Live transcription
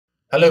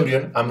Hello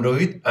everyone, I'm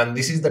Rohit and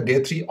this is the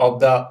day 3 of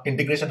the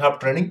Integration Hub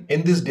training.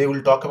 In this day,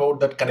 we'll talk about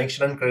the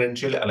connection and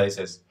credential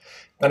analysis.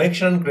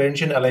 Connection and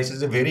credential analysis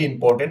is very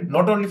important,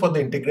 not only for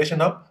the Integration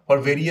Hub, for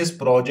various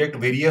project,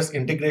 various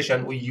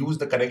integration, we use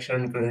the connection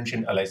and credential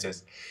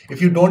analysis. If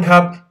you don't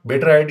have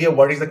better idea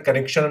what is the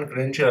connection and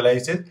credential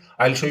analysis,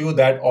 I'll show you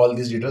that all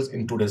these details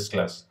in today's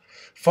class.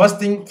 First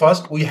thing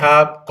first, we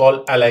have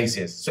called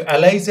aliases. So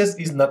aliases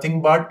is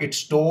nothing but it's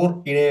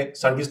stored in a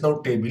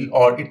ServiceNow table,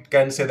 or it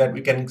can say that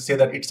we can say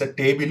that it's a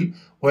table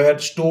where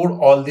stored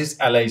all these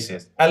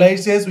aliases.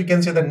 Aliases, we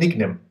can say the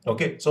nickname.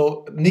 Okay,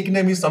 so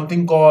nickname is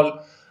something called,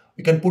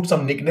 you can put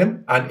some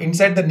nickname, and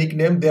inside the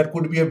nickname there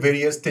could be a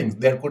various things.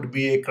 There could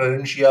be a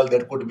credential,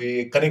 there could be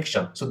a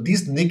connection. So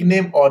this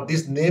nickname or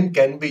this name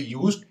can be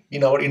used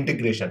in our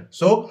integration.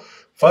 So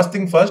first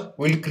thing first,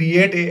 we'll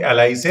create a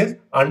aliases.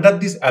 Under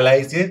this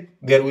aliases,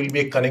 there will be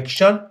a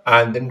connection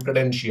and then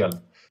credential.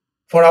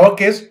 For our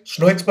case,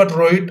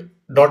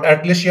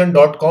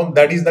 snowexpertrohit.atlassian.com,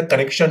 that is the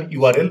connection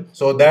URL.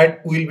 So that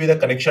will be the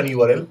connection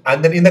URL.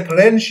 And then in the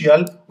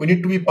credential, we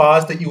need to be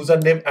passed the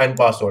username and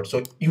password.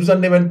 So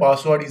username and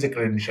password is a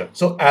credential.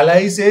 So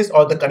aliases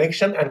or the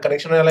connection and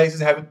connection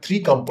aliases have three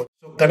components.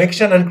 So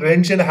connection and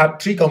credential have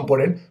three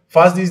components.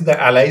 First is the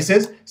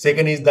aliases,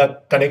 second is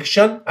the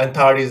connection, and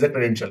third is the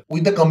credential.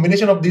 With the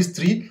combination of these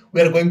three,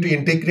 we are going to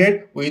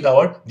integrate with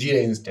our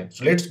JIRA instance.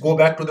 So let's go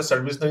back to the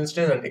ServiceNow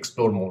instance and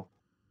explore more.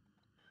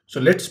 So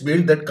let's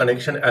build that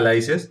connection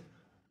aliases.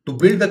 To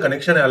build the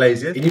connection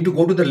aliases, you need to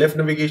go to the left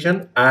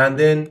navigation and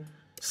then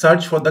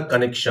search for the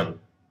connection.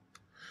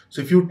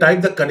 So if you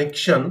type the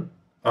connection,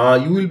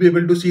 you will be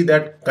able to see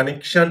that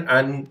connection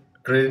and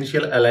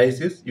credential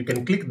aliases. You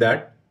can click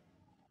that.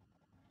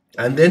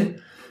 And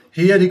then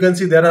here you can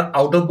see there are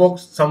out of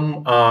box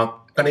some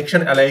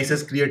connection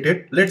aliases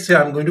created. Let's say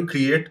I'm going to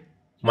create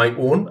my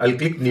own. I'll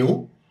click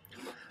new.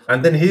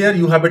 And then here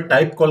you have a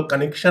type called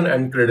connection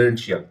and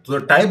credential. So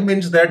the type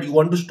means that you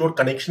want to store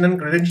connection and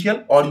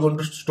credential, or you want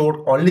to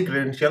store only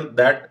credential.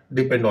 That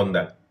depend on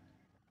that.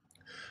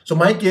 So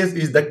my case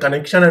is the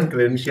connection and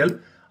credential.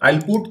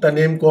 I'll put the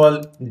name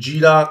called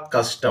JIRA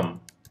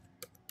custom.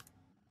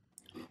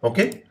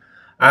 Okay.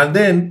 And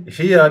then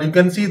here you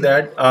can see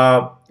that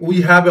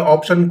we have an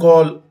option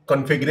called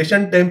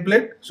configuration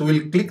template. So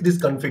we'll click this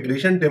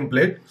configuration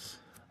template.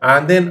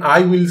 And then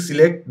I will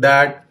select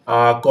that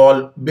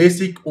called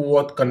basic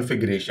auth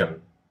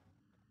configuration.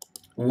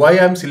 Why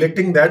I'm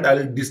selecting that,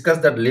 I'll discuss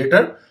that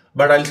later,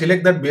 but I'll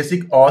select that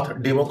basic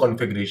auth demo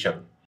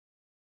configuration.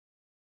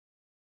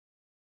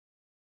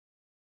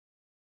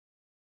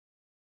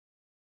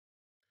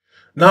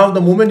 Now,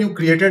 the moment you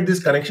created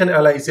this connection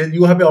aliases,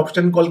 you have an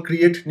option called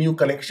create new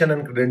connection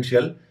and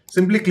credential.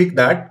 Simply click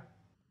that.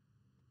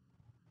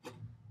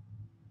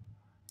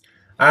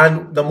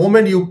 And the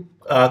moment you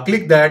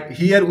click that,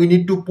 here we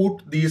need to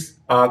put this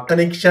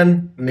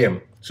connection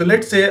name. So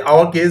let's say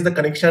our case, the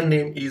connection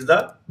name is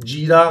the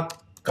JIRA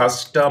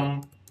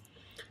custom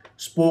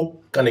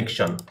spoke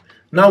connection.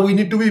 Now we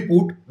need to be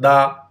put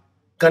the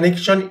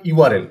connection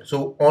URL.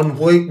 So on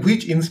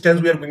which instance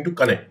we are going to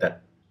connect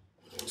that.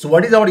 So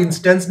what is our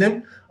instance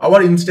name?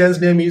 Our instance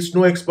name is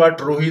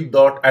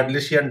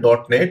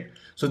snowexpertrohit.atlassian.net.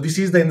 So this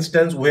is the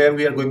instance where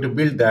we are going to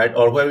build that,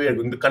 or where we are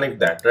going to connect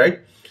that, right?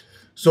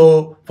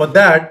 So for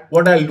that,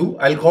 what I'll do,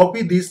 I'll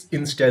copy this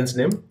instance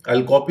name.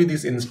 I'll copy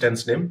this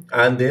instance name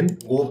and then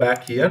go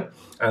back here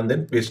and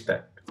then paste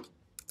that.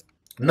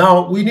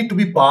 Now we need to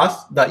be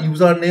passed the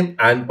username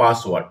and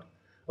password.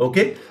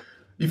 Okay.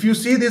 If you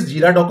see this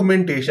JIRA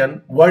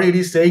documentation, what it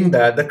is saying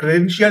that the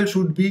credential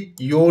should be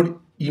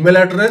your email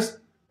address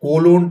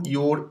colon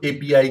your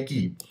API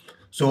key.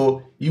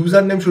 So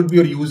username should be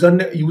your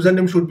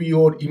username should be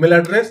your email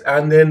address,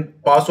 and then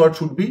password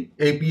should be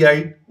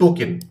API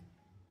token.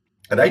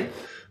 Right.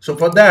 So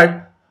for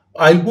that,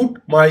 I'll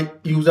put my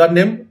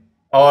username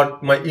or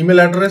my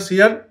email address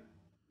here,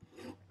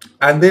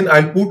 and then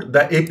I'll put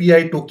the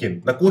API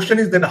token. The question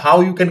is that how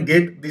you can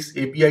get this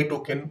API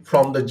token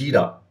from the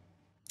JIRA.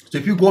 So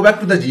if you go back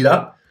to the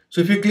JIRA,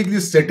 so if you click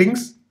this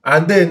settings,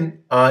 and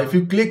then if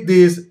you click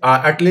this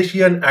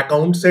Atlassian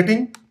account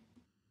setting,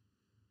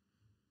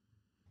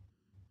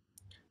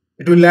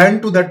 it will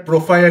land to that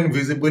profile and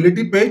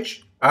visibility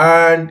page.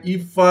 And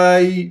if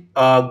I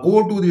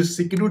go to this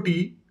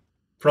security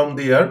from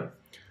there,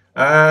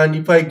 and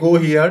if I go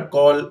here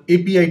call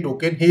API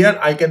token, here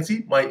I can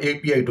see my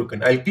API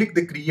token. I'll click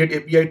the create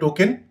API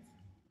token,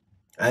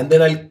 and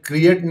then I'll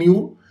create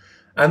new,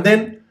 and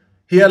then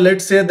here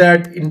let's say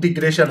that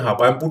integration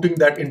hub. I'm putting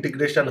that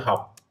integration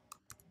hub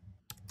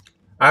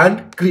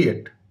and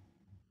create.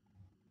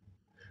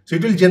 So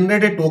it will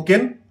generate a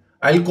token.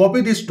 I'll copy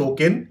this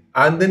token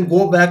and then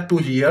go back to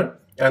here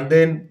and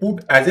then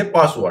put as a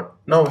password.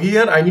 Now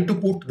here I need to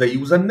put the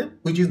username,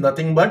 which is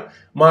nothing but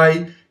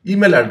my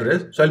email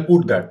address. So I'll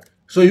put that.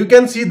 So you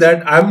can see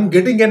that I'm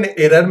getting an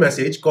error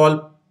message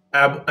called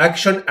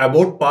action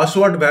about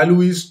password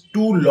value is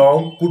too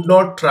long, could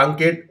not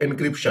truncate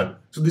encryption.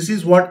 So this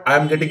is what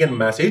I'm getting a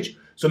message.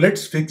 So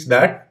let's fix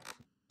that.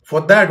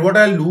 For that, what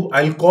I'll do,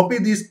 I'll copy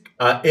this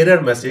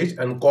error message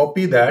and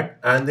copy that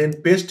and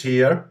then paste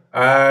here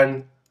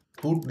and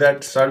put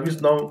that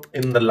service now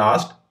in the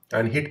last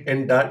and hit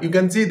enter. You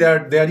can see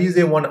that there is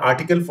a one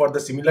article for the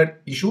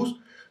similar issues.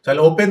 So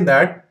I'll open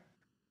that.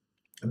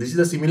 This is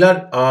a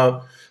similar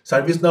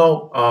service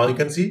now. You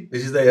can see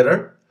this is the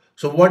error.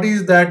 So what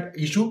is that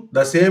issue?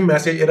 The same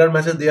message, error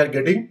message they are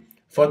getting.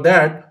 For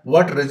that,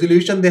 what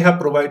resolution they have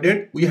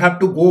provided, we have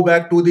to go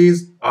back to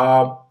this,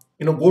 go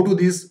to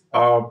this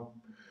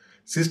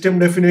system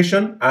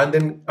definition and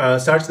then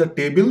search the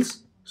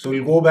tables. So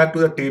we'll go back to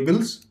the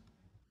tables.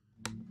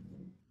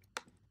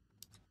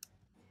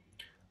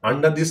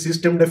 Under this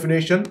system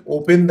definition,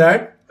 open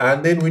that,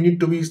 and then we need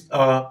to be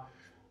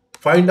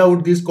find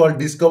out this called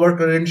discover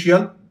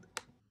credential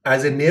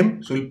as a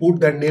name. So we'll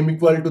put that name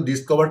equal to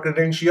discover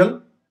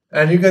credential,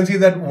 and you can see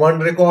that one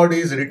record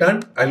is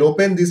written. I'll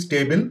open this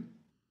table,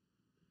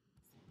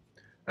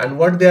 and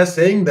what they are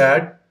saying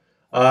that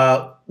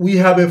we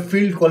have a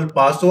field called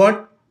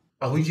password,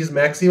 which is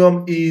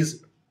maximum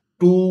is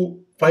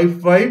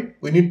 255.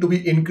 We need to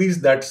be increase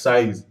that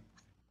size.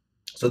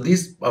 So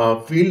this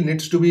field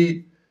needs to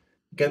be,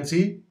 you can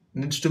see,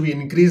 needs to be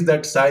increase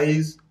that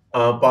size.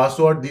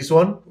 Password, this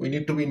one we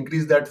need to be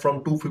increase that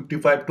from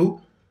 255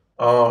 to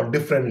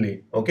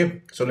differently.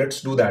 Okay, so let's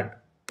do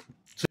that.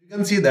 So you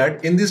can see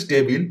that in this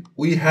table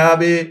we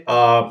have a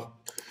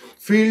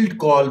field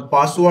called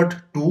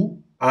password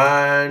 2,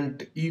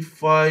 and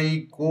if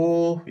I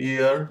go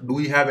here, do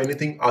we have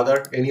any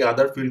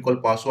other field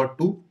called password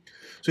 2?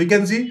 So you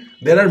can see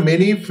there are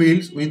many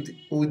fields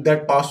with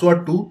that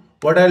password 2.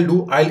 What I'll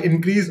do, I'll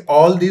increase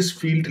all this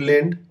field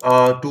length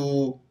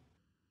to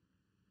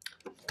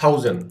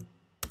 1000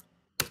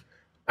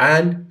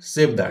 and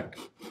save that.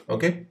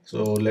 Okay,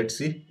 so let's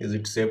see, is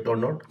it saved or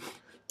not?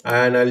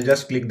 And I'll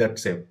just click that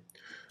save.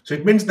 So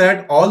it means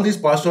that all these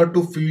password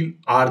to field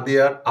are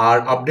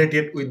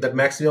updated with that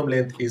maximum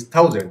length is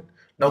 1000.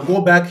 Now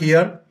go back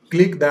here,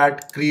 click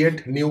that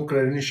create new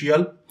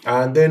credential,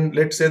 and then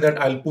let's say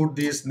that I'll put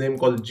this name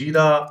called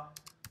JIRA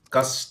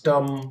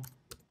custom.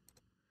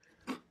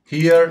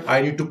 Here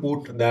I need to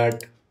put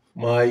that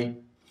my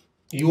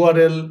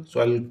URL.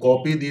 So I'll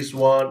copy this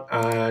one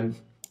and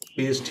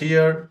paste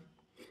here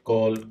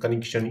called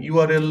connection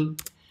URL,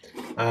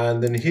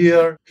 and then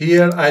here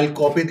I'll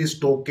copy this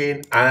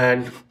token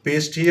and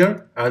paste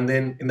here, and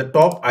then in the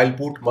top I'll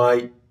put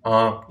my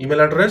email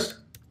address,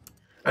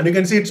 and you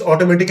can see it's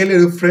automatically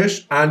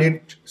refreshed and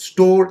it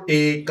stored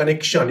a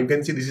connection. You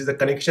can see this is the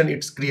connection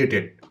it's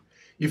created.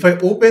 If I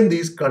open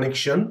this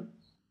connection,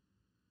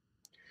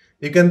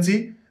 you can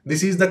see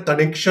this is the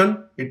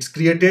connection it's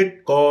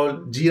created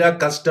called JIRA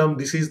custom.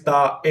 This is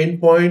the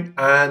endpoint,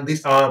 and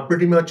this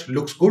pretty much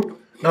looks good.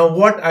 Now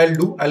what I'll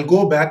do, I'll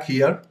go back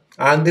here,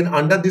 and then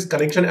under this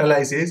connection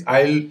analysis,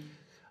 I'll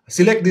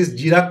select this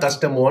JIRA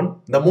custom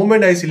one. The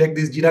moment I select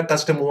this JIRA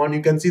custom one,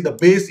 you can see the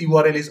base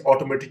URL is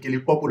automatically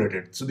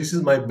populated. So this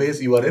is my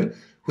base URL,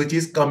 which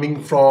is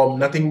coming from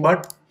nothing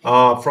but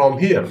from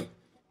here.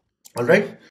 All right.